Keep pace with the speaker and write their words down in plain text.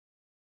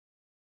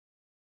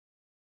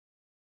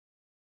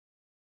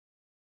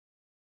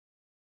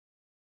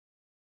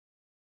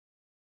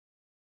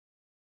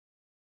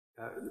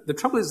The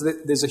trouble is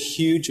that there's a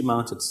huge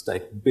amount at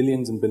stake,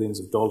 billions and billions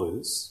of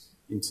dollars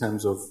in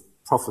terms of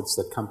profits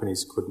that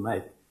companies could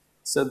make.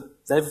 So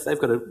they've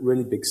got a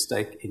really big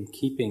stake in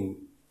keeping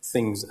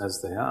things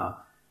as they are.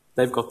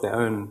 They've got their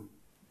own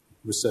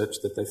research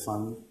that they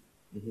fund,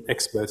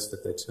 experts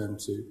that they turn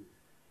to.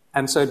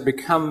 And so it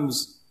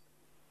becomes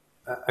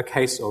a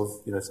case of,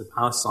 sort of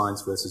our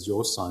science versus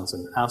your science.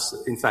 And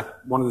in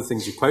fact, one of the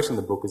things you quote in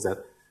the book is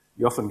that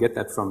you often get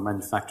that from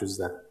manufacturers,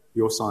 that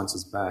your science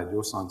is bad,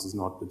 your science is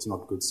not, it's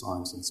not good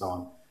science, and so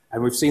on.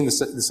 And we've seen the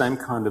same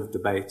kind of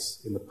debate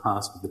in the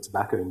past with the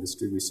tobacco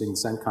industry. We're seeing the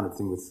same kind of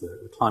thing with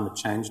the climate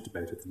change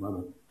debate at the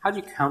moment. How do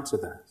you counter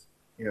that?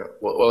 Yeah,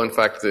 well, in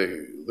fact,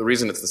 the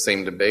reason it's the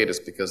same debate is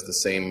because the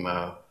same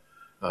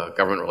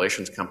government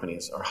relations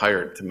companies are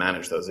hired to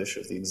manage those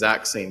issues. The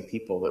exact same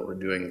people that were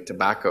doing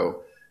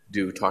tobacco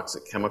do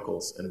toxic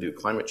chemicals and do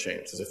climate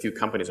change. There's a few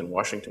companies in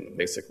Washington that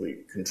basically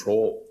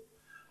control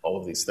all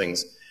of these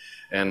things.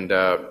 And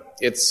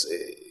it's,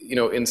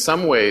 in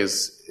some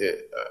ways,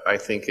 I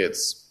think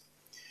it's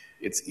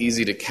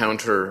easy to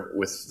counter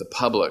with the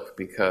public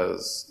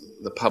because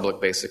the public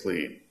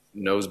basically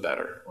knows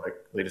better. Like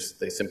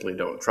they simply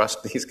don't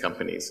trust these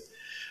companies.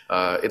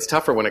 It's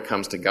tougher when it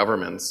comes to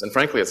governments, and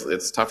frankly,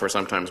 it's tougher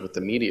sometimes with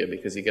the media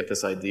because you get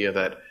this idea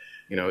that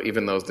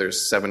even though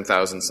there's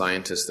 7,000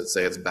 scientists that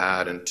say it's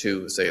bad and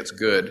 2 say it's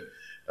good,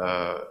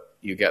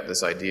 you get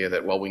this idea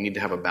that, well, we need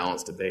to have a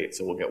balanced debate.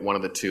 So we'll get one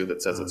of the 2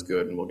 that says it's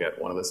good, and we'll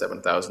get one of the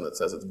 7,000 that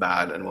says it's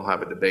bad, and we'll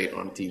have a debate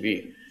on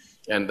TV.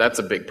 And that's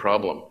a big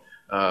problem.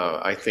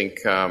 I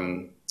think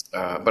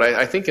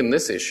in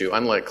this issue,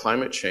 unlike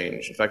climate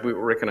change, in fact,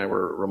 Rick and I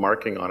were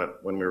remarking on it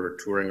when we were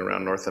touring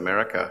around North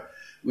America.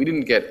 We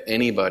didn't get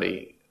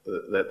anybody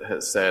that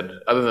has said,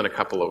 other than a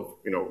couple of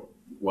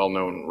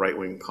well-known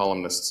right-wing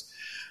columnists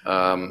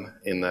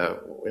in the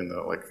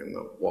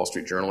Wall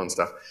Street Journal and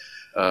stuff.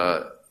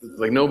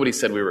 Nobody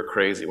said we were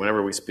crazy.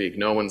 Whenever we speak,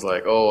 no one's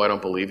like, "Oh, I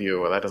don't believe you,"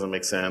 or "That doesn't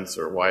make sense,"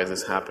 or "Why is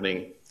this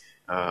happening?"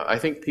 I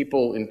think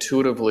people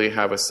intuitively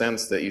have a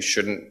sense that you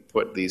shouldn't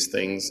put these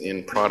things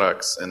in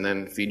products and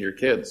then feed your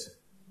kids.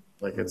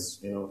 There's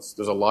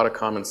a lot of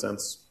common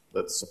sense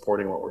that's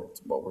supporting what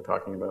we're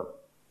talking about.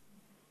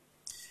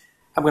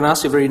 I'm going to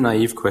ask you a very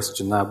naive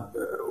question now.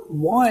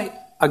 Why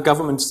are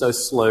governments so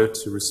slow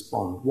to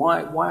respond?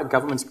 Why are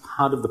governments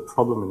part of the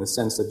problem in the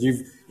sense that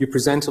you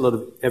present a lot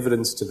of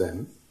evidence to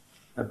them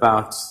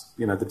about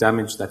the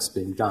damage that's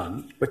being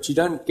done, but you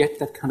don't get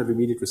that kind of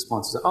immediate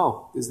response.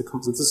 So, this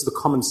is the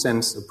common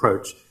sense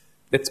approach.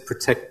 Let's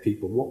protect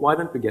people. Why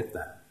don't we get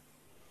that?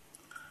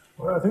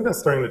 Well, I think that's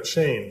starting to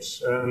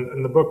change. And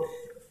in the book,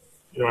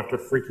 after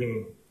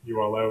freaking you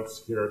all out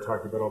here,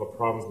 talking about all the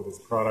problems with these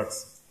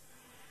products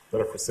that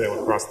are for sale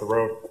across the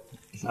road,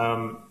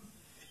 I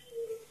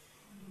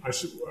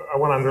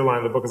want to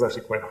underline the book is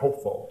actually quite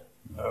hopeful.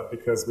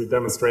 Because we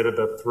demonstrated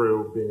that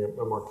through being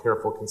a more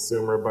careful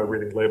consumer, by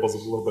reading labels a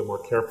little bit more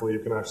carefully, you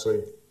can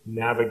actually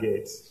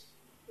navigate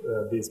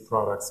these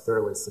products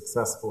fairly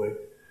successfully.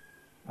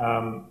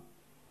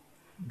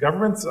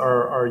 Governments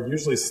are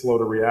usually slow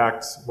to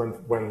react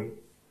when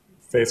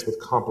faced with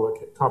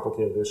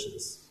complicated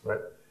issues,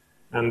 right?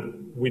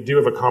 And we do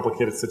have a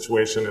complicated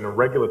situation in a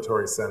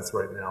regulatory sense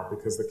right now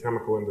because the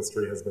chemical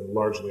industry has been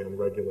largely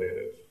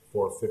unregulated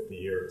for 50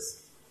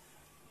 years.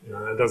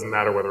 It doesn't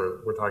matter whether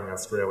we're talking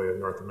Australia,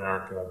 North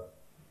America,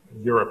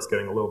 Europe's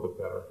getting a little bit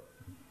better.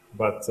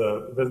 But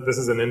this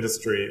is an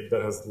industry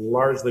that has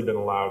largely been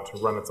allowed to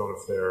run its own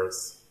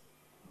affairs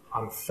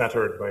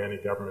unfettered by any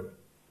government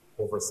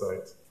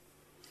oversight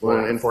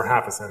for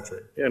half a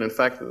century. Yeah, and in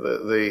fact,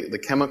 the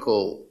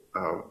chemical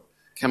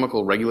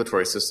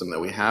regulatory system that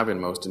we have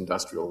in most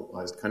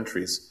industrialized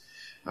countries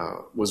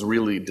was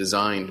really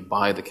designed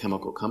by the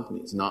chemical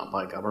companies, not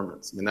by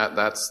governments. I mean,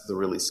 that's the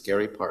really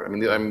scary part. I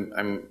mean,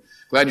 I'm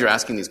glad you're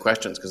asking these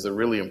questions because they're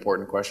really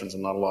important questions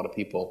and not a lot of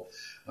people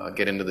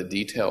get into the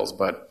details.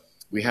 But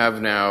we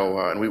have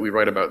now, and we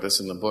write about this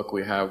in the book,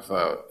 we have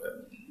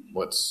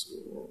what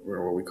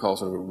we call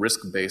sort of a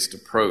risk-based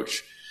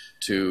approach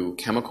to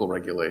chemical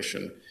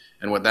regulation.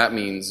 And what that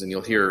means, and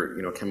you'll hear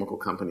chemical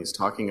companies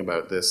talking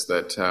about this,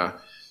 that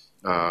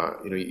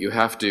you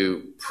have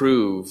to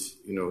prove,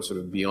 sort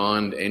of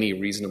beyond any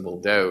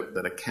reasonable doubt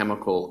that a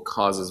chemical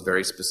causes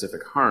very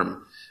specific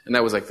harm. And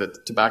that was like the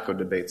tobacco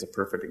debate's a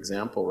perfect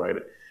example, right?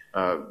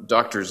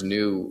 Doctors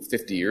knew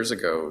 50 years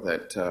ago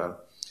that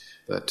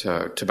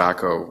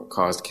tobacco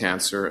caused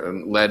cancer,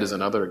 and lead is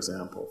another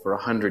example. For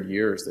 100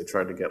 years, they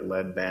tried to get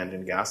lead banned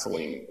in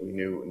gasoline. We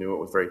knew it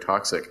was very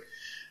toxic.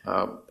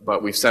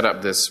 But we've set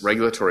up this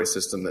regulatory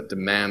system that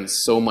demands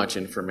so much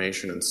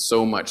information and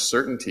so much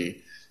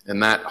certainty.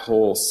 And that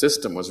whole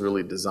system was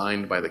really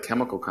designed by the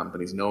chemical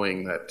companies,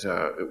 knowing that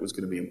it was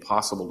going to be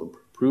impossible to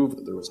prove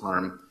that there was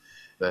harm.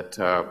 That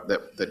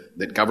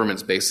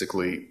governments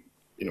basically,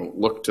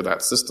 look to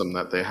that system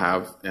that they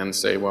have and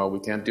say, well, we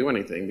can't do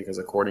anything because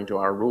according to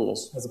our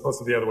rules. As opposed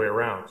to the other way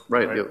around,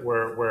 right?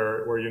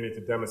 Where you need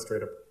to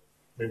demonstrate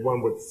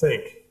one would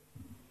think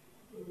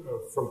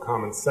from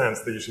common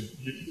sense that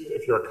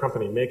if you're a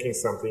company making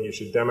something, you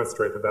should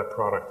demonstrate that that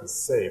product is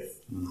safe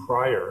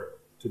prior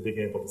to being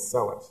able to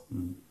sell it.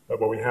 But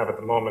what we have at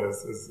the moment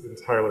is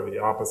entirely the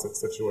opposite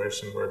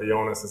situation, where the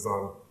onus is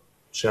on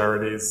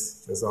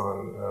charities, is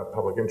on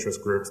public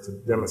interest groups to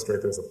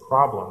demonstrate there's a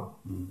problem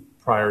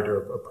prior to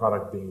a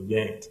product being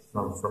yanked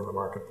from the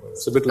marketplace.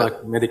 It's a bit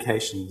like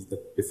medications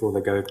that before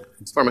they go.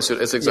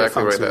 It's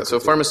exactly right. That. So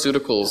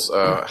pharmaceuticals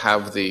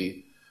have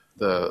the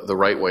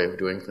right way of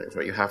doing things.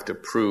 Right, you have to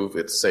prove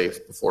it's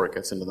safe before it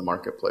gets into the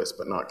marketplace,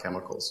 but not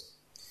chemicals.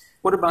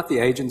 What about the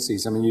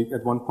agencies? I mean,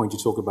 at one point you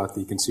talk about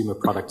the Consumer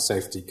Product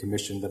Safety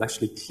Commission that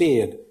actually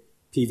cleared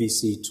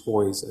PVC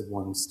toys at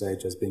one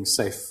stage as being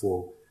safe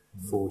for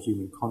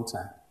human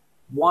contact.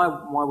 Why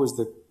was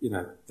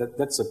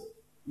that's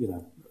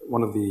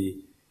one of the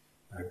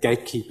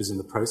gatekeepers in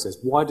the process.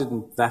 Why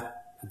didn't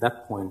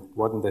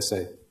they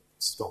say,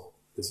 stop,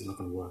 this is not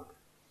going to work?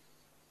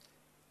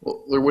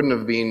 Well, there wouldn't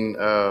have been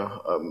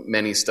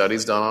many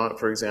studies done on it,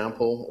 for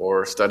example,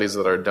 or studies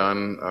that are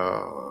done.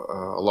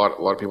 A lot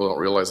of people don't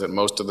realize that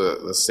most of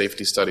the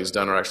safety studies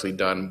done are actually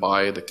done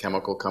by the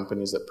chemical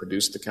companies that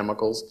produce the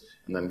chemicals,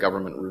 and then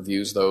government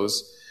reviews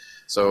those.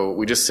 So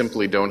we just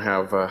simply don't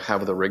have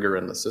the rigor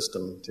in the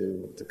system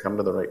to come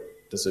to the right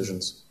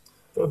decisions.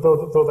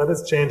 Though that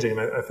is changing,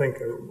 and I think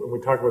when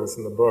we talk about this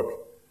in the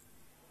book,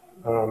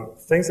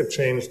 things have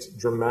changed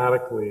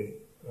dramatically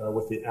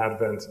with the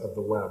advent of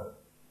the web.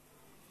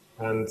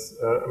 And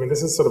I mean,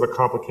 this is sort of a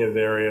complicated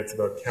area. It's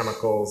about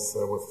chemicals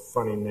with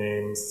funny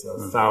names,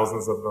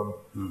 thousands of them.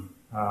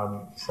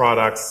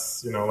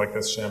 Products, like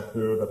this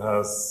shampoo that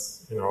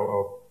has,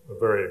 a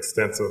very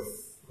extensive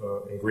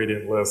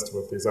ingredient list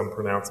with these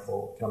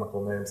unpronounceable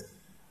chemical names.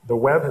 The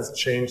web has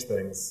changed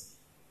things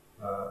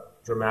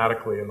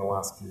dramatically in the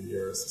last few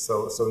years.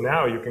 So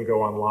now you can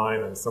go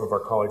online, and some of our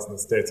colleagues in the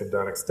States have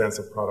done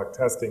extensive product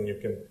testing. You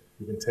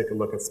can take a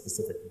look at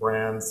specific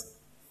brands,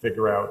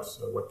 figure out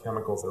what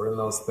chemicals are in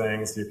those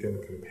things. You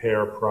can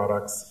compare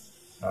products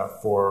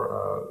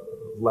for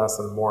less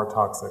and more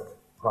toxic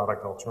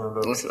product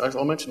alternatives.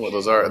 I'll mention what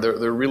those are.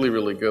 They're really,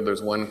 really good.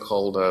 There's one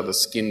called the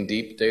Skin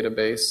Deep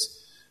database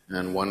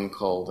and one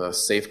called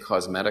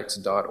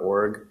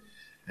safecosmetics.org.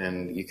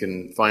 And you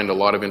can find a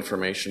lot of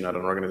information at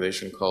an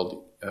organization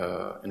called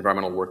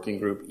Environmental Working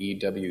Group,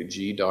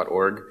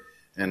 EWG.org.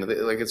 And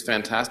it's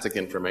fantastic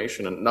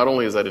information. And not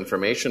only is that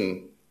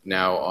information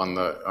now on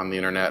the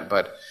internet,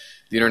 but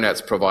the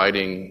internet's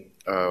providing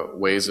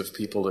ways of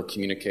people to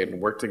communicate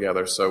and work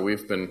together. So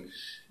we've been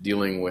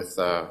dealing with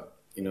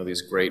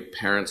these great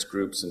parents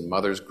groups and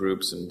mothers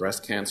groups and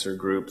breast cancer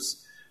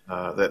groups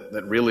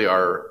that really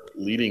are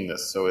leading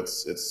this. So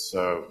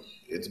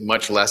it's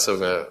much less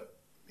of a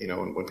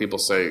when people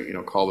say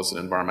call this an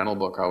environmental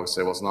book, I always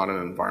say, well, it's not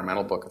an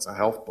environmental book, it's a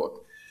health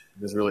book,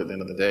 because really at the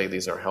end of the day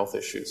these are health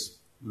issues.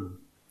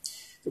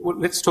 Well,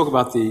 let's talk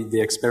about the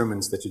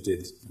experiments that you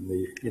did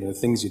and the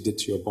things you did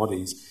to your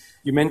bodies.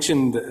 You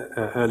mentioned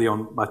early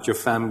on about your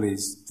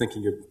families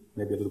thinking you're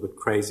maybe a little bit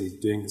crazy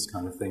doing this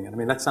kind of thing. And I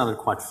mean, that sounded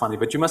quite funny,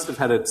 but you must have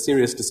had a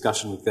serious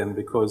discussion with them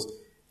because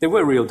there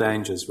were real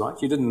dangers,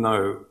 right? You didn't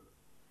know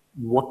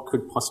what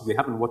could possibly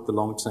happen, what the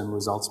long-term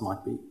results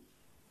might be.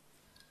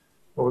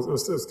 Well, it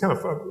was kind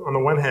of, on the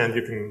one hand,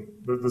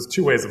 there's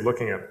two ways of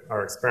looking at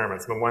our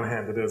experiments. On the one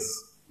hand, it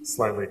is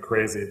slightly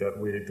crazy that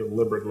we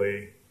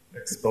deliberately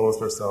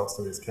exposed ourselves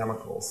to these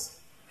chemicals,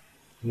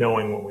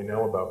 knowing what we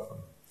know about them.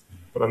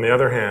 But on the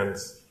other hand,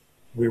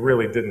 we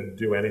really didn't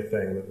do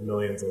anything that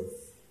millions of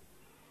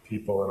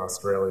people in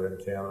Australia and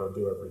Canada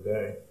do every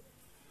day.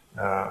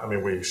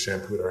 We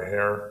shampooed our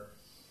hair,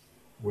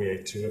 we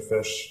ate tuna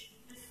fish,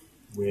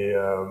 we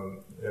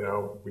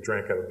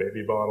drank out of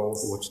baby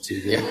bottles. Watched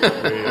TV.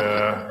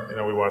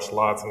 We watched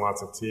lots and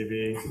lots of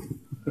TV.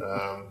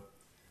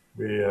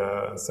 We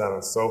sat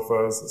on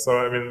sofas.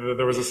 So,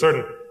 there was a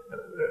certain,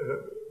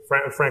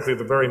 frankly,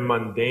 the very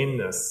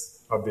mundaneness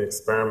of the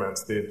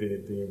experiments,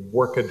 the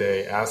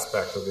workaday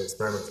aspect of the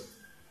experiment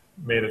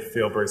made it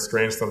feel very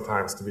strange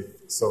sometimes to be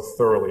so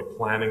thoroughly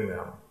planning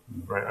them,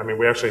 right?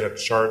 We actually had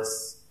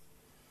charts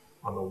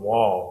on the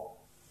wall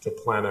to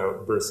plan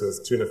out Bruce's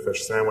tuna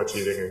fish sandwich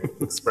eating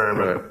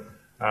experiment.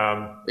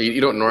 Right.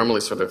 You don't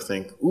normally sort of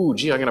think, ooh,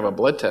 gee, I'm going to have a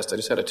blood test. I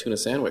just had a tuna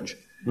sandwich.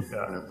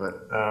 Yeah.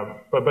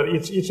 But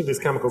each of these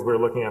chemicals we were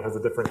looking at has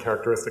a different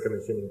characteristic in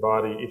the human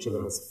body. Each of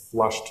them is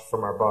flushed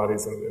from our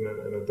bodies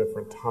in a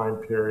different time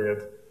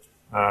period.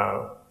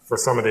 For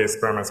some of the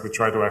experiments, we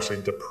tried to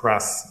actually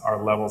depress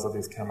our levels of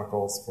these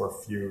chemicals for a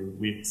few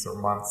weeks or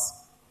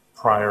months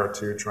prior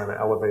to trying to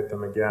elevate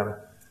them again.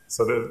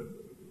 So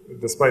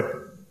despite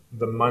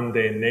the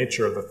mundane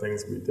nature of the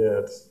things we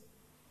did,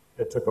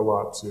 it took a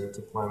lot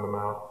to plan them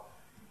out.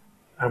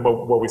 And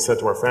what we said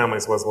to our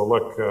families was, well,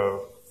 look,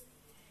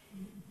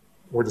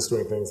 we're just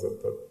doing things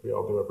that we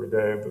all do every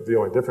day. The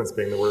only difference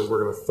being that we're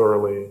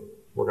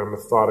going to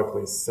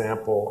methodically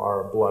sample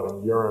our blood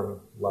and urine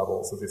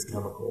levels of these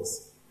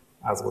chemicals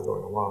as we're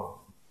going along.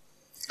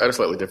 I had a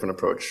slightly different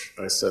approach.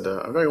 I said,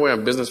 I'm going away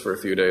on business for a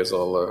few days.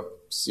 I'll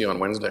see you on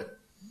Wednesday.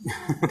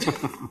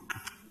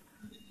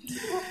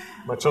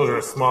 My children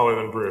are smaller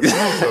than Bruce,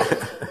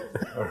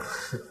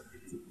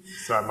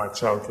 so my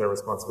childcare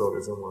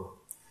responsibilities are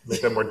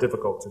make them more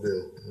difficult to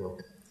do. You know.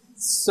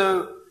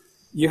 So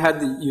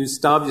you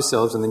starved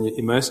yourselves and then you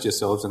immersed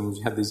yourselves and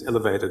you had these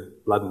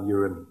elevated blood and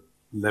urine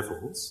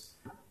levels,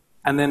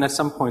 and then at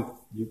some point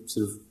you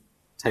sort of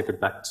tapered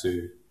back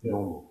to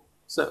normal.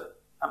 So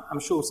I'm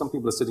sure some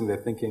people are sitting there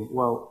thinking,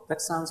 well,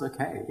 that sounds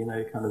okay,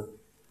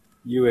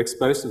 you were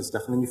exposed to the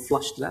stuff and then you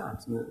flushed it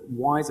out.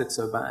 Why is it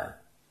so bad?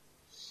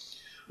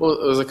 Well,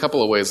 there's a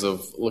couple of ways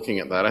of looking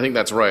at that. I think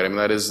that's right. I mean,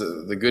 that is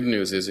the good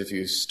news is if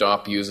you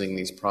stop using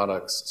these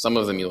products, some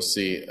of them you'll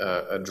see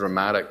a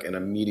dramatic and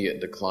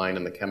immediate decline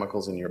in the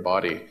chemicals in your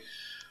body.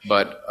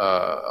 But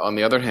on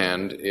the other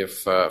hand, if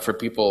for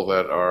people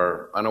that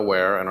are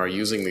unaware and are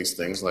using these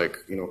things like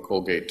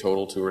Colgate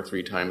Total 2 or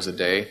 3 times a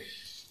day,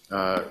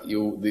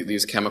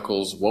 these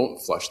chemicals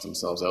won't flush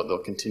themselves out. They'll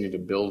continue to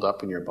build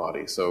up in your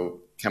body.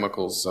 So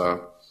chemicals.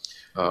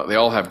 They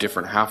all have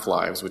different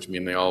half-lives, which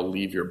mean they all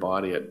leave your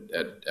body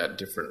at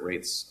different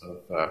rates.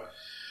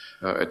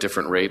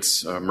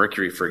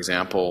 Mercury, for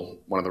example,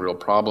 one of the real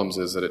problems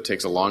is that it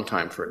takes a long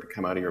time for it to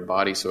come out of your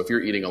body. So if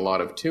you're eating a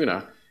lot of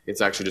tuna,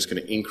 it's actually just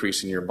going to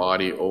increase in your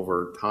body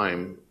over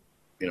time,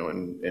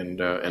 and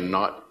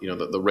not,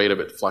 the rate of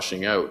it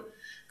flushing out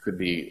could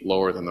be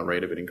lower than the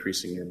rate of it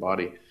increasing in your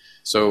body.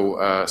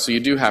 So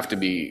you do have to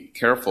be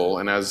careful,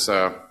 and as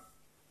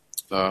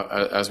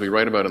we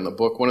write about in the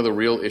book, one of the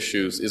real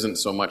issues isn't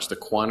so much the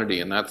quantity,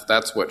 and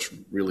that's what's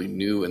really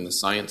new in the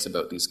science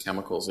about these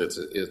chemicals.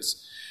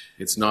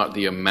 It's not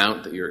the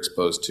amount that you're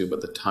exposed to,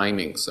 but the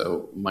timing.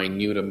 So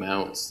minute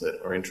amounts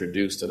that are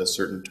introduced at a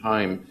certain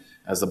time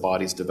as the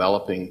body's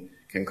developing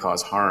can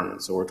cause harm.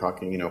 And so we're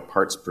talking,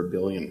 parts per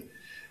billion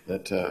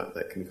that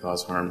can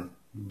cause harm.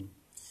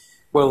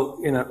 Well,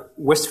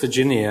 West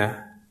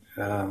Virginia,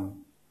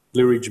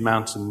 Blue Ridge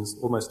Mountains,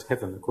 almost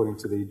heaven, according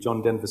to the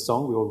John Denver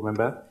song we all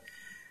remember.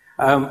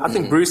 I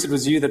think, Bruce, it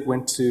was you that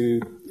went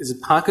to, is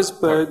it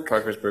Parkersburg?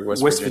 Parkersburg,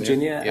 West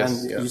Virginia.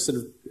 Yes,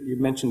 and you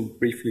mentioned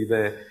briefly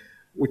there,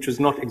 which was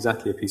not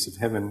exactly a piece of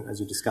heaven, as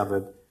you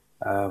discovered,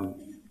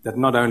 that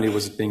not only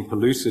was it being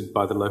polluted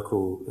by the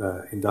local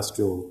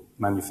industrial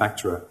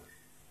manufacturer,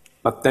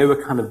 but they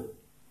were kind of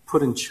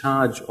put in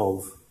charge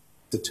of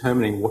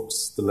determining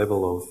what's the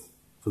level of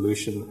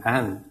pollution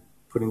and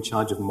put in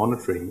charge of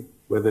monitoring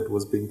whether it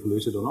was being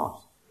polluted or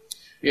not.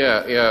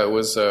 Yeah, it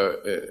was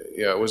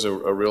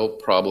a real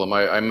problem.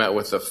 I met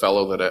with a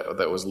fellow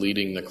that was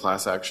leading the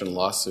class action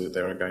lawsuit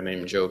there, a guy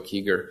named Joe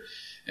Keeger,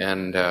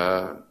 and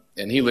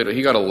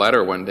he got a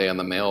letter one day in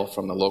the mail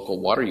from the local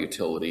water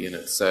utility, and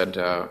it said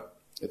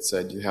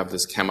you have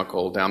this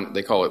chemical down.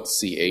 They call it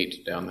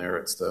C8 down there.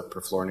 It's the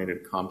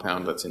perfluorinated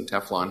compound that's in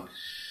Teflon,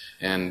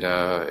 and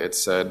it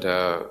said,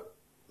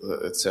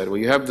 well,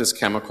 you have this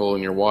chemical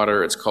in your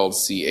water. It's called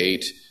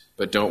C8,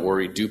 but don't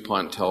worry,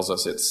 DuPont tells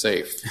us it's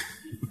safe.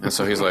 And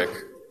so he's like,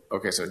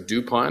 okay, so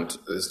DuPont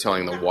is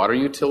telling the water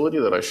utility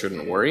that I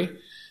shouldn't worry.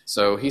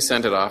 So he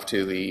sent it off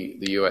to the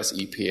U.S.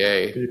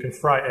 EPA. But you can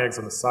fry eggs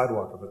on the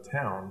sidewalk of a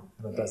town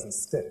and it doesn't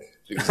stick.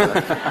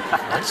 Exactly.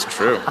 That's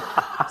true.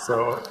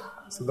 So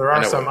there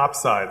are some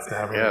upsides to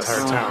having an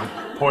entire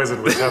town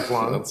poisoned with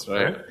Teflon. That's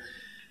right.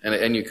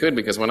 And you could,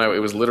 because it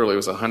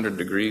was 100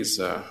 degrees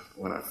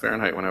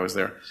Fahrenheit when I was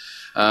there.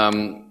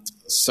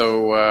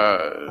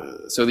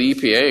 So the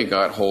EPA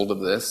got hold of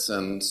this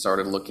and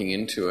started looking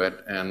into it,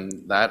 and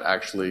that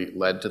actually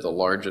led to the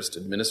largest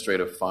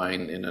administrative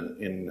fine in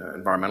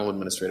environmental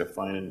administrative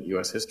fine in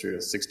U.S. history, a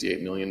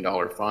 $68 million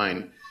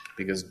fine,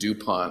 because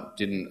DuPont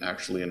didn't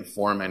actually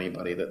inform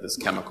anybody that this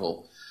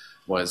chemical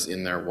was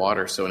in their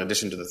water. So in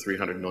addition to the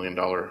 $300 million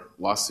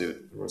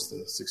lawsuit, there was the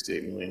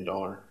 $68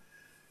 million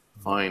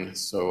fine.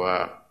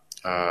 So,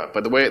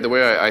 but the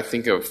way I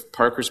think of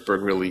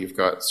Parkersburg, really, you've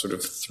got sort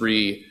of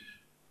 3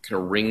 kind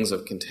of rings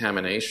of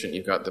contamination.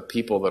 You've got the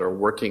people that are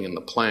working in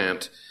the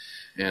plant,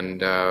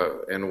 and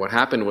what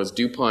happened was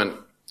DuPont.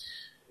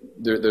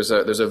 There's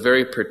a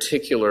very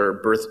particular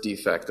birth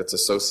defect that's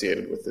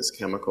associated with this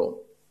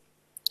chemical,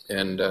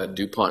 and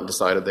DuPont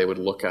decided they would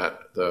look at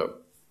the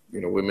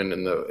women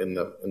in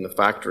the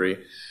factory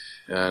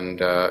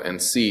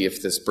and see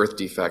if this birth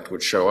defect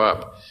would show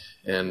up.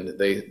 And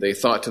they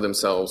thought to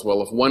themselves,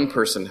 well, if one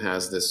person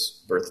has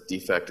this birth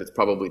defect, it's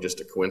probably just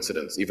a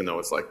coincidence, even though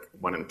it's like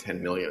 1 in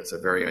 10 million. It's a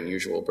very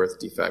unusual birth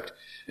defect.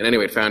 And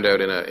anyway, it found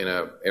out in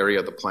a area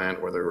of the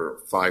plant where there were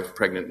 5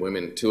 pregnant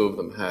women, 2 of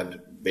them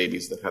had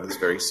babies that had this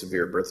very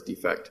severe birth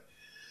defect.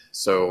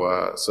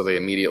 So they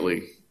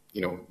immediately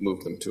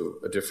moved them to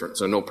a different.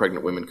 So no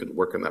pregnant women could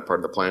work in that part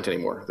of the plant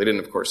anymore. They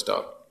didn't, of course,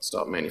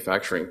 stop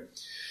manufacturing.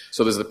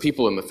 So there's the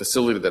people in the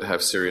facility that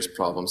have serious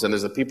problems, and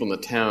there's the people in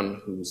the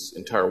town whose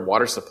entire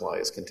water supply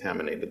is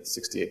contaminated,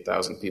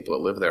 68,000 people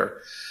that live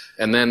there.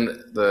 And then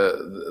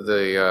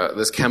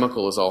this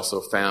chemical is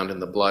also found in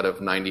the blood of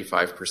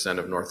 95%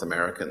 of North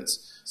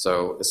Americans.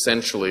 So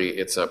essentially,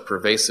 it's a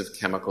pervasive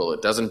chemical.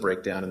 It doesn't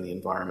break down in the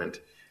environment.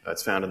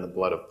 It's found in the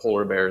blood of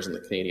polar bears in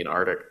the Canadian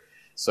Arctic.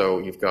 So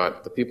you've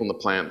got the people in the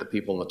plant, the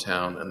people in the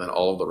town, and then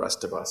all of the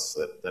rest of us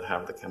that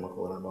have the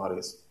chemical in our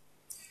bodies.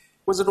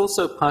 Was it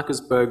also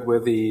Parkersburg where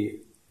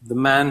the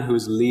man who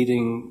was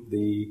leading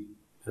the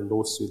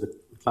lawsuit, the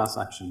class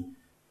action,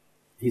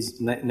 his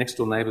next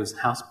door neighbour's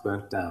house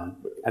burnt down,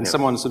 and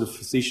someone sort of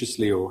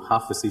facetiously or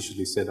half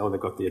facetiously said, "Oh, they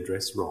got the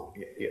address wrong."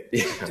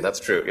 Yeah, that's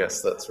true.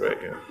 Yes, that's right.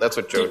 Yeah. That's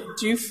what Joe.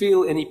 Do you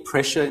feel any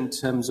pressure in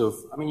terms of?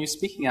 I mean, you're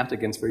speaking out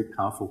against very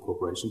powerful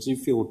corporations. Do you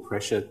feel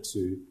pressure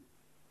to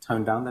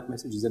tone down that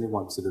message? Does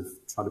anyone sort of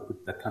try to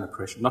put that kind of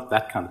pressure, not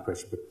that kind of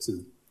pressure, but sort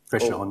of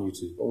pressure on you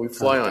to? Well, we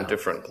fly on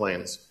different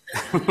planes.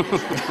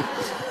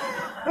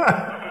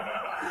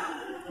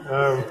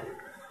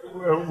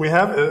 We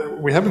have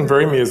in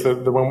Verimi is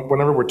that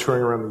whenever we're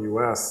touring around the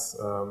U.S.,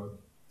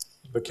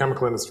 the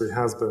chemical industry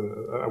has been,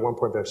 at one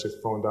point they actually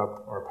phoned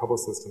up our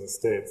publicist in the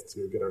States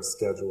to get our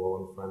schedule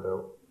and find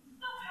out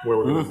where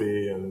we're going to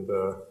be, and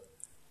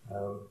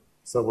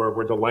so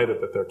we're delighted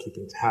that they're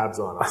keeping tabs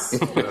on us,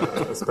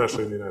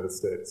 especially in the United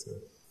States. Yeah.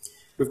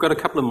 We've got a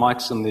couple of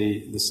mics on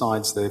the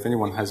sides there. If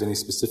anyone has any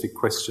specific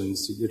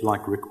questions you'd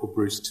like Rick or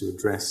Bruce to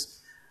address.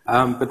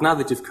 But now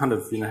that you've kind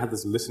of had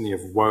this litany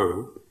of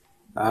woe,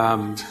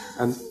 and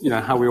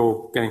how we're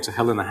all going to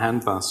hell in a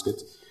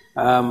handbasket,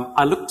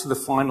 I looked to the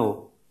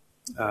final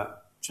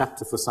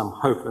chapter for some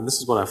hope, and this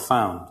is what I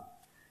found.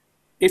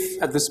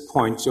 If at this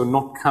point you're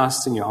not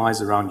casting your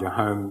eyes around your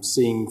home,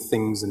 seeing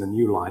things in a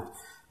new light,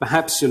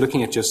 perhaps you're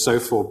looking at your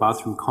sofa or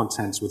bathroom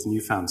contents with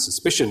newfound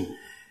suspicion.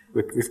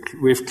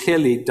 We've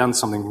clearly done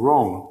something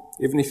wrong.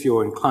 Even if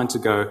you're inclined to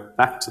go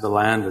back to the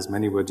land, as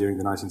many were during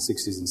the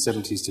 1960s and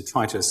 70s, to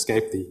try to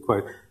escape the,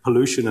 quote,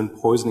 pollution and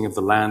poisoning of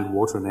the land,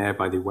 water and air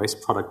by the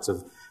waste products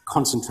of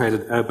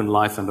concentrated urban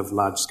life and of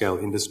large-scale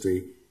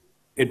industry,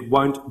 it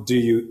won't do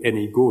you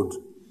any good.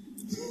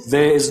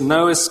 There is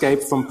no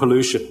escape from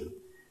pollution.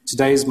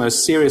 Today's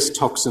most serious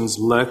toxins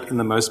lurk in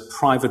the most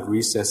private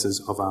recesses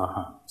of our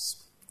homes.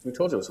 We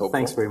told you it was hopeful.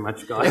 Thanks very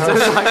much, guys. I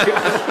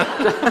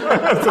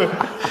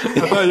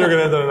thought you were going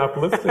to end on an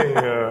uplifting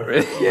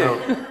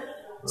note.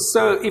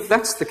 So if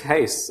that's the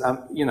case,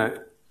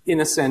 in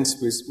a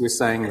sense, we're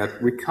saying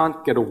that we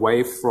can't get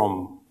away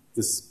from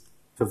this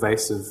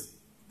pervasive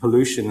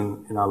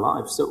pollution in our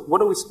lives. So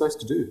what are we supposed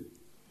to do?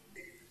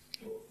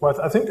 Well,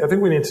 I think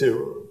we need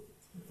to,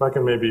 if I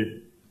can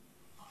maybe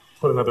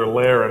put another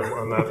layer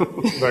on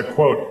that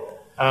quote.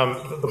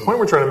 The point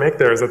we're trying to make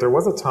there is that there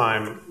was a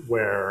time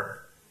where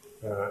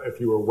if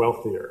you were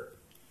wealthier,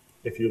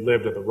 if you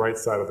lived at the right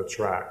side of the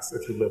tracks,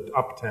 if you lived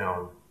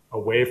uptown,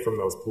 away from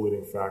those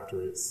polluting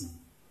factories,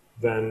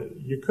 then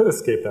you could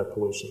escape that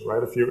pollution,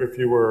 right? If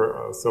you were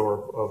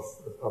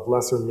of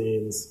lesser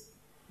means,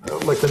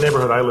 like the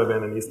neighborhood I live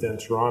in East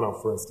End, Toronto,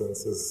 for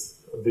instance,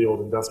 is the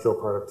old industrial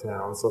part of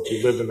town. So if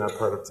you lived in that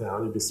part of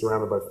town, you'd be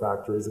surrounded by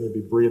factories and you'd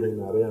be breathing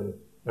that in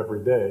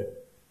every day.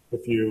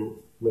 If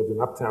you lived in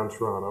uptown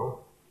Toronto,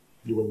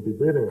 you wouldn't be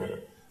breathing that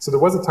in. So there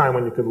was a time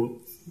when you could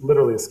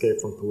literally escape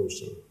from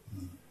pollution.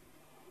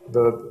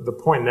 The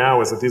point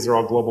now is that these are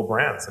all global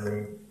brands. I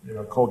mean,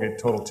 Colgate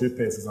Total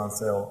Toothpaste is on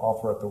sale all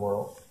throughout the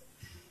world.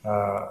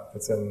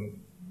 It's in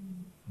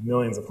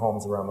millions of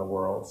homes around the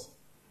world.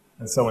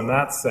 And so in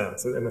that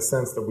sense, in the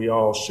sense that we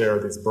all share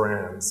these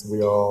brands,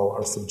 we all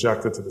are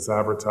subjected to this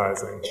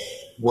advertising,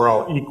 we're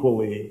all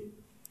equally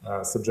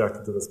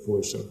subjected to this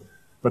pollution.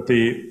 But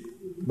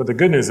the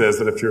good news is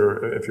that if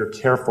you're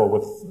careful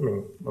with,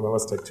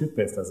 let's take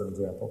toothpaste as an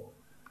example.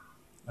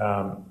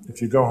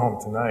 If you go home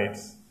tonight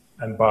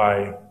and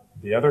buy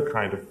the other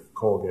kind of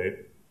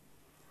Colgate,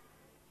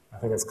 I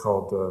think it's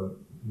called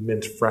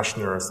mint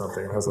freshener or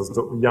something. It has those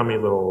yummy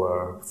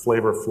little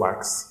flavor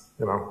flecks,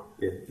 Yeah.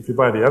 If you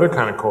buy the other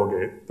kind of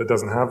Colgate that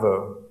doesn't have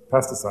the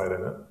pesticide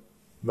in it,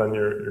 then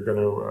you're going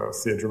to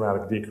see a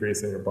dramatic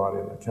decrease in your body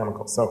in the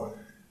chemicals. So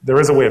there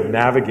is a way of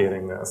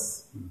navigating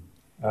this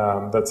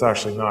that's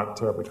actually not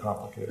terribly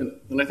complicated.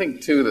 And I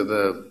think too that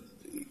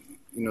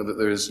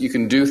that you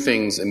can do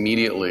things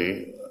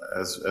immediately,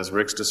 as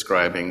Rick's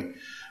describing.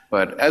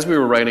 But as we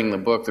were writing the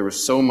book, there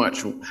was so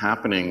much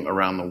happening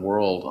around the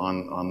world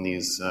on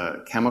these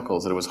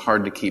chemicals that it was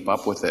hard to keep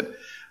up with it.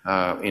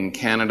 In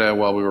Canada,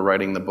 while we were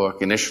writing the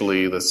book,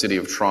 initially the city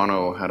of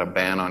Toronto had a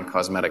ban on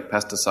cosmetic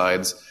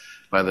pesticides.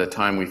 By the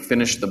time we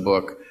finished the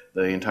book,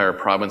 the entire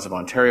province of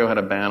Ontario had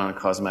a ban on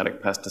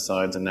cosmetic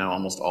pesticides, and now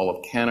almost all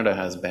of Canada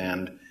has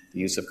banned the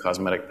use of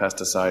cosmetic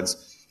pesticides.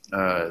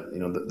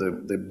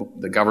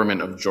 The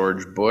government of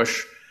George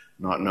Bush,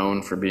 not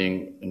known for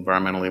being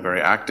environmentally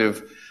very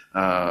active,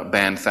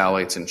 banned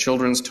phthalates in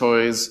children's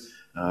toys.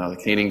 The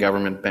Canadian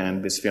government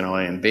banned bisphenol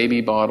A in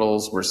baby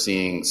bottles. We're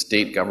seeing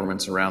state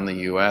governments around the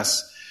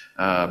U.S.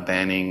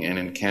 Banning, and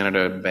in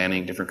Canada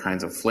banning different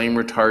kinds of flame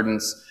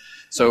retardants.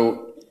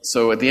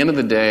 So at the end of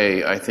the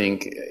day, I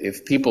think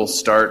if people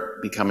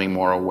start becoming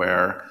more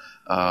aware,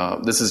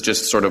 this is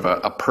just sort of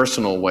a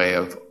personal way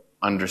of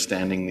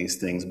understanding these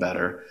things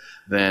better,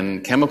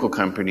 then chemical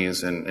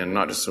companies, and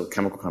not just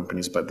chemical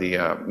companies, but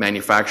the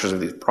manufacturers of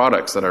these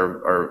products that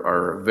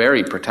are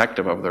very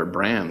protective of their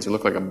brands. You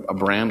look like a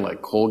brand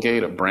like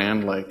Colgate, a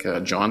brand like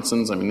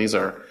Johnson's. I mean, these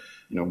are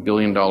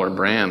billion-dollar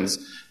brands,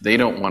 they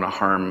don't want to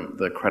harm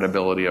the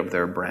credibility of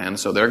their brand,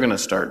 so they're going to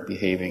start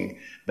behaving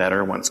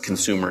better once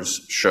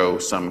consumers show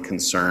some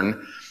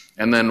concern.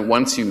 And then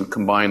once you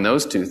combine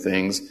those two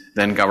things,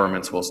 then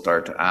governments will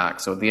start to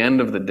act. So at the end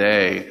of the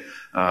day,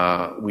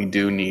 we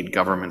do need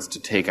governments to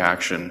take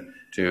action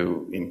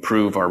to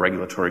improve our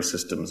regulatory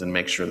systems and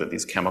make sure that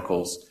these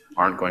chemicals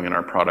aren't going in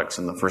our products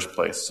in the first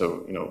place,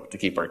 so, to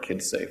keep our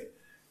kids safe.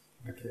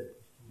 Okay,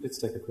 let's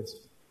take a question.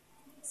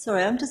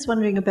 Sorry, I'm just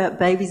wondering about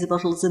babies'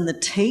 bottles and the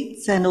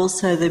teats, and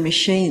also the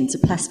machines,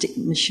 the plastic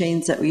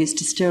machines that we use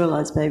to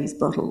sterilise babies'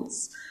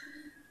 bottles.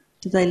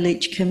 Do they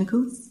leach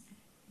chemicals?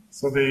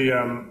 So you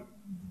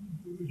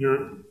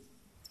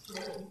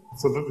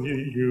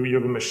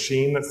have a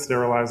machine that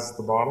sterilizes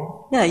the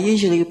bottle? Yeah,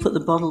 usually you put the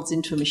bottles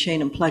into a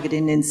machine and plug it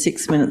in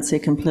 6 minutes they're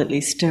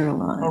completely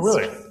sterilised. Oh,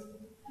 really?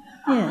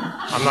 Yeah.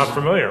 I'm not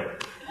familiar.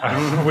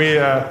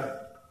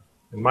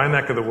 In my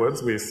neck of the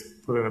woods, we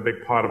put in a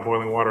big pot of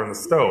boiling water in the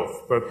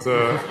stove, but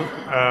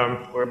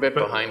we're a bit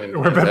behind.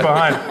 We're a bit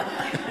behind.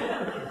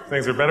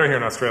 Things are better here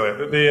in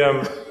Australia.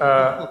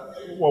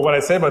 Well, what I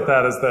say about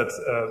that is that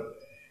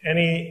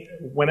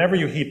whenever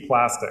you heat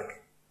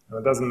plastic, and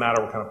it doesn't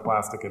matter what kind of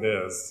plastic it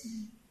is,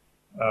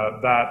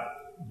 that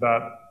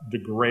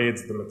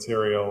degrades the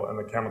material and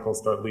the chemicals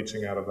start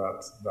leaching out of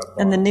that bottle.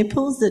 And the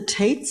nipples, the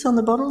teats on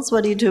the bottles,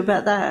 what do you do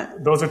about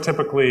that? Those are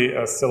typically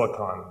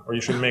silicone, or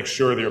you should make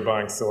sure that you're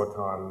buying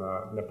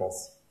silicone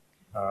nipples.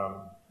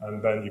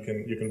 And then you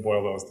can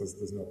boil those,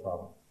 there's no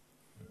problem.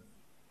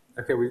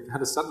 Okay, we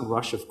had a sudden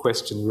rush of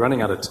questions. We're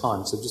running out of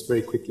time, so just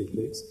very quickly,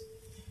 please.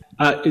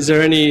 Is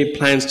there any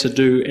plans to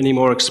do any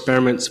more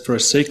experiments for a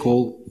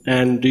sequel,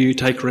 and do you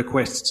take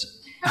requests?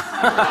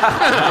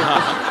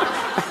 I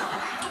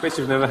bet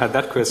you've never had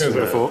that question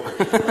before.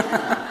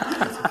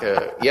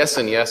 Yes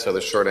and yes are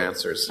the short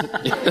answers.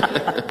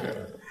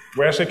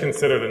 We actually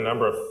considered a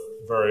number of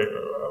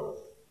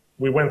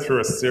we went through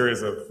a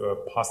series of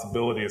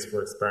possibilities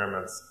for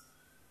experiments.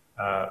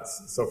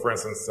 So for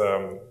instance,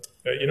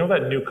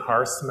 that new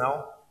car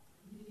smell?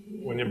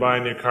 When you buy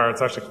a new car,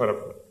 it's actually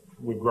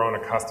we've grown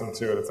accustomed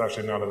to it. It's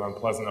actually not an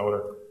unpleasant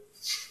odor.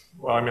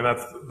 Well, I mean,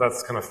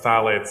 that's kind of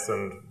phthalates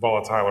and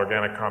volatile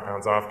organic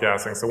compounds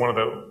off-gassing. So one of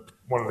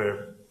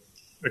the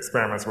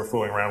experiments we're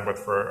fooling around with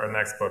for our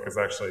next book is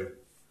actually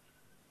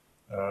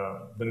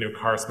the new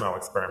car smell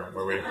experiment,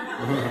 where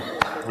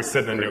we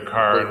sit in a new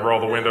car and roll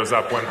the windows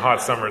up one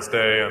hot summer's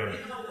day and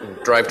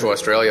drive to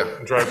Australia.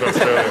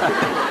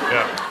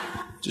 Yeah.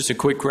 Just a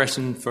quick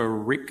question for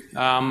Rick.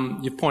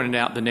 You've pointed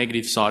out the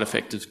negative side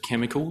effect of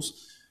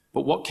chemicals,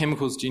 but what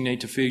chemicals do you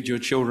need to feed your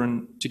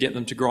children to get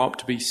them to grow up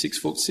to be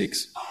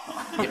 6'6"?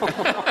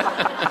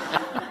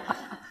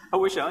 I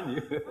wish I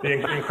knew.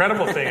 The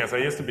incredible thing is I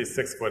used to be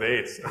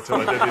 6'8" until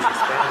I did these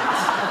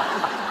experiments.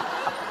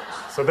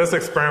 So this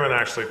experiment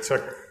actually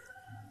took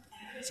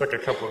a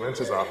couple of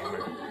inches off of me.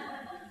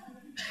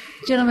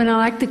 Gentlemen, I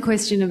like the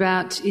question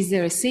about, is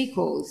there a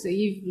sequel? So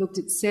you've looked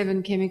at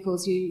 7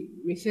 chemicals. You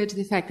referred to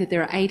the fact that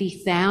there are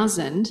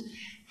 80,000.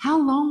 How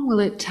long will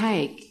it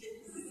take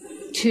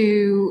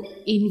to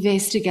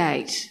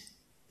investigate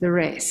the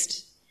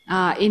rest?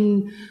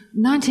 In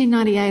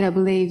 1998, I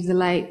believe, the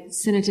late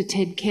Senator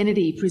Ted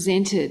Kennedy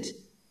presented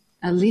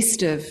a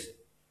list of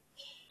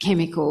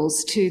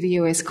chemicals to the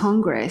US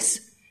Congress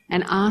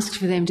and asked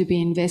for them to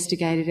be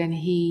investigated, and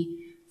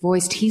he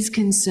voiced his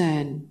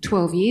concern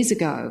 12 years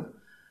ago.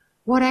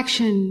 What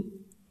action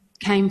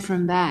came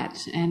from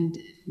that, and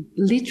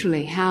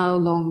literally how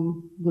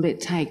long will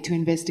it take to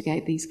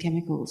investigate these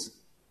chemicals?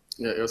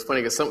 Yeah, it was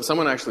funny because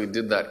someone actually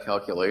did that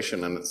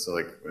calculation, and it's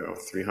like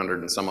 300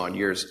 and some odd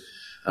years.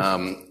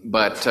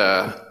 But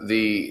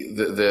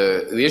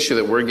the issue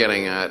that we're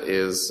getting at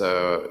is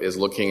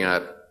looking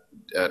at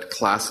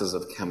classes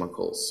of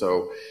chemicals.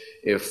 So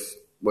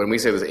when we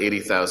say there's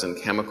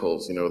 80,000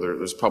 chemicals,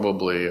 there's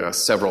probably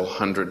several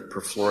hundred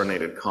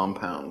perfluorinated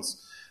compounds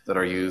that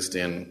are used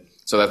in.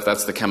 So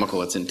that's the chemical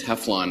that's in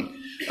Teflon.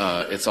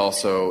 It's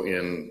also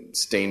in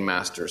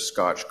Stainmaster,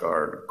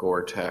 Scotchgard,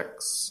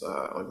 Gore-Tex.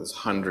 There's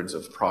hundreds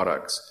of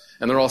products.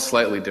 And they're all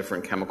slightly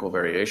different chemical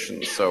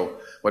variations. So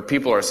what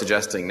people are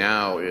suggesting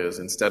now is,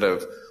 instead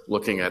of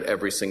looking at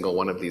every single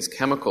one of these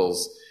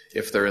chemicals,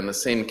 if they're in the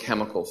same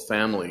chemical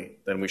family,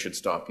 then we should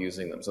stop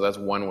using them. So that's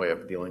one way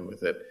of dealing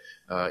with it.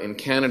 In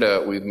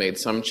Canada, we've made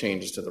some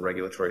changes to the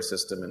regulatory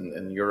system.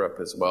 In Europe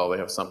as well, they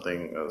have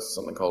something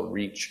called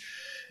REACH.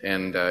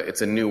 And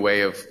it's a new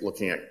way of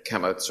looking at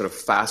sort of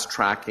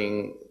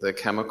fast-tracking the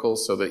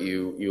chemicals, so that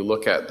you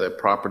look at the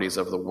properties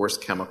of the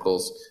worst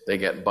chemicals, they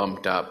get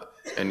bumped up,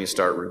 and you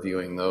start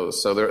reviewing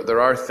those. So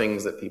there are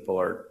things that people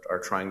are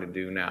trying to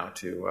do now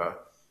to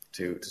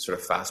sort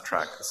of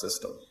fast-track the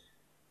system.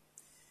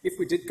 If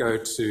we did go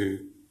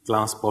to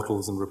glass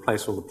bottles and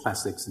replace all the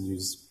plastics and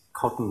use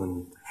cotton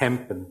and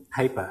hemp and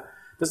paper,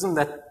 doesn't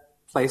that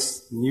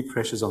place new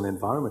pressures on the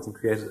environment and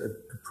create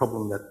a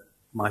problem that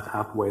might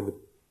outweigh the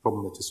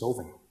problem that you're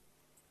solving?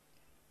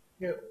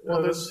 Yeah,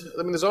 well,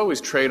 there's always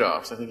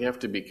trade-offs. I think you have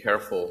to be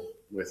careful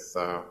with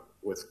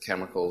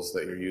chemicals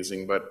that you're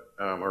using, but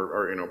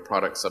or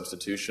product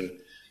substitution.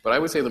 But I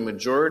would say the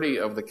majority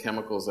of the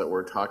chemicals that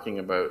we're talking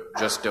about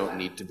just don't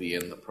need to be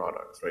in the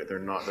product, right? They're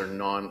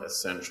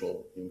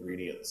non-essential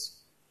ingredients.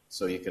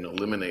 So you can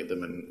eliminate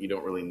them, and you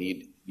don't really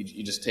need.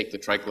 You just take the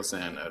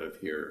triclosan out of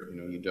here.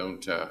 You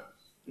don't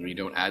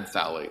add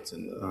phthalates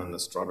in the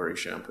strawberry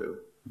shampoo.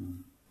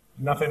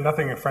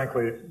 Nothing.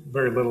 Frankly,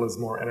 very little is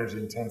more energy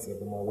intensive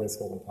and more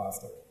wasteful than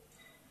plastic.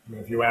 I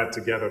mean, if you add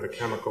together the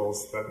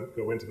chemicals that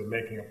go into the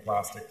making of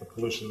plastic, the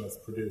pollution that's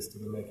produced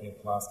in the making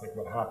of plastic,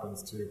 what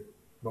happens to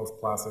most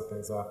plastic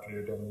things after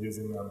you're done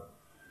using them,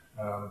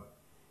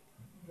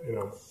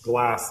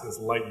 glass is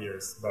light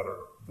years better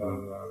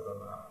than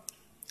that.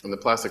 And the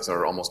plastics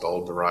are almost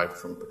all derived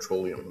from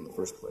petroleum in the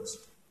first place.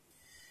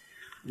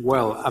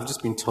 Well, I've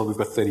just been told we've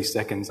got 30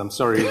 seconds. I'm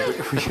sorry.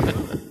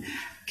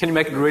 Can you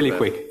make it really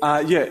quick?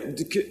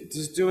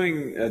 Does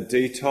doing a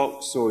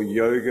detox or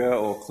yoga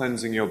or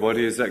cleansing your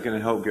body, is that going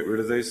to help get rid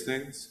of these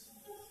things?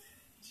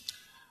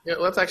 Yeah,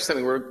 well, that's actually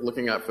something we're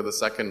looking at for the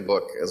second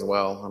book as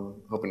well.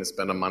 I'm hoping to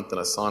spend a month in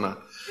a sauna.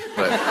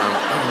 But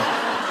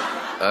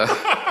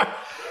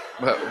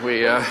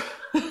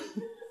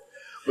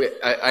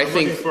I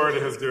think looking forward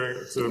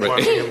to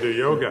watching him do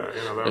yoga.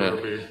 That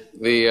would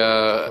be.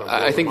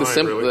 I think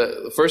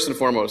the first and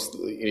foremost,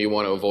 you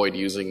want to avoid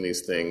using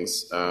these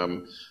things.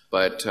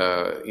 But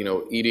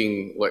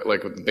eating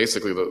like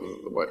basically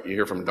what you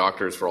hear from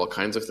doctors for all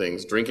kinds of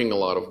things, drinking a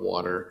lot of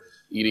water,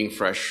 eating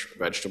fresh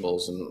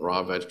vegetables and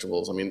raw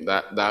vegetables. I mean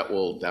that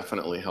will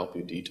definitely help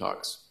you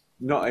detox.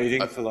 Not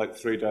eating for like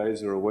 3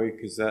 days or a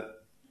week, is that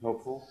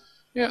helpful?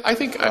 Yeah, I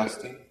think.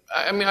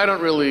 I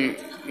don't really,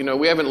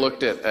 we haven't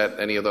looked at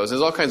any of those.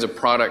 There's all kinds of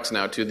products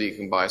now, too, that you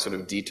can buy, sort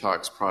of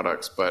detox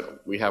products,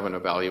 but we haven't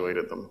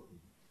evaluated them.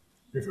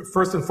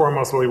 First and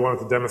foremost, what we wanted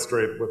to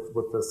demonstrate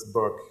with this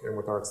book and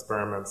with our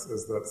experiments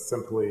is that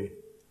simply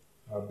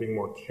being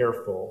more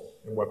careful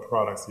in what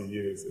products you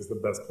use is the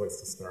best place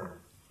to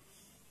start.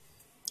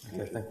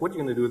 Okay, thank you. What are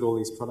you going to do with all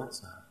these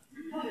products now?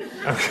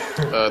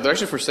 They're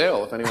actually for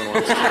sale, if anyone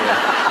wants to.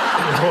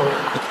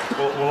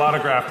 We'll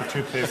autograph the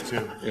toothpaste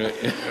tube. Yeah.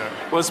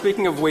 Well,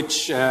 speaking of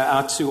which,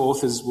 our 2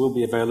 authors will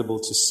be available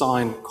to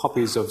sign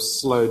copies of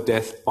Slow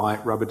Death by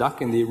Rubber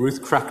Duck in the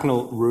Ruth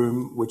Cracknell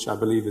room, which I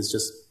believe is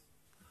just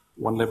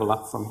one level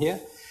up from here.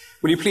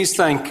 Will you please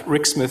thank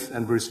Rick Smith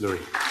and Bruce Lourie?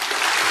 Thank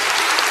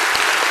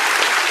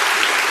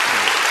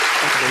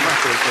you very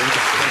much.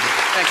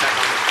 Thanks,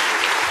 Anton.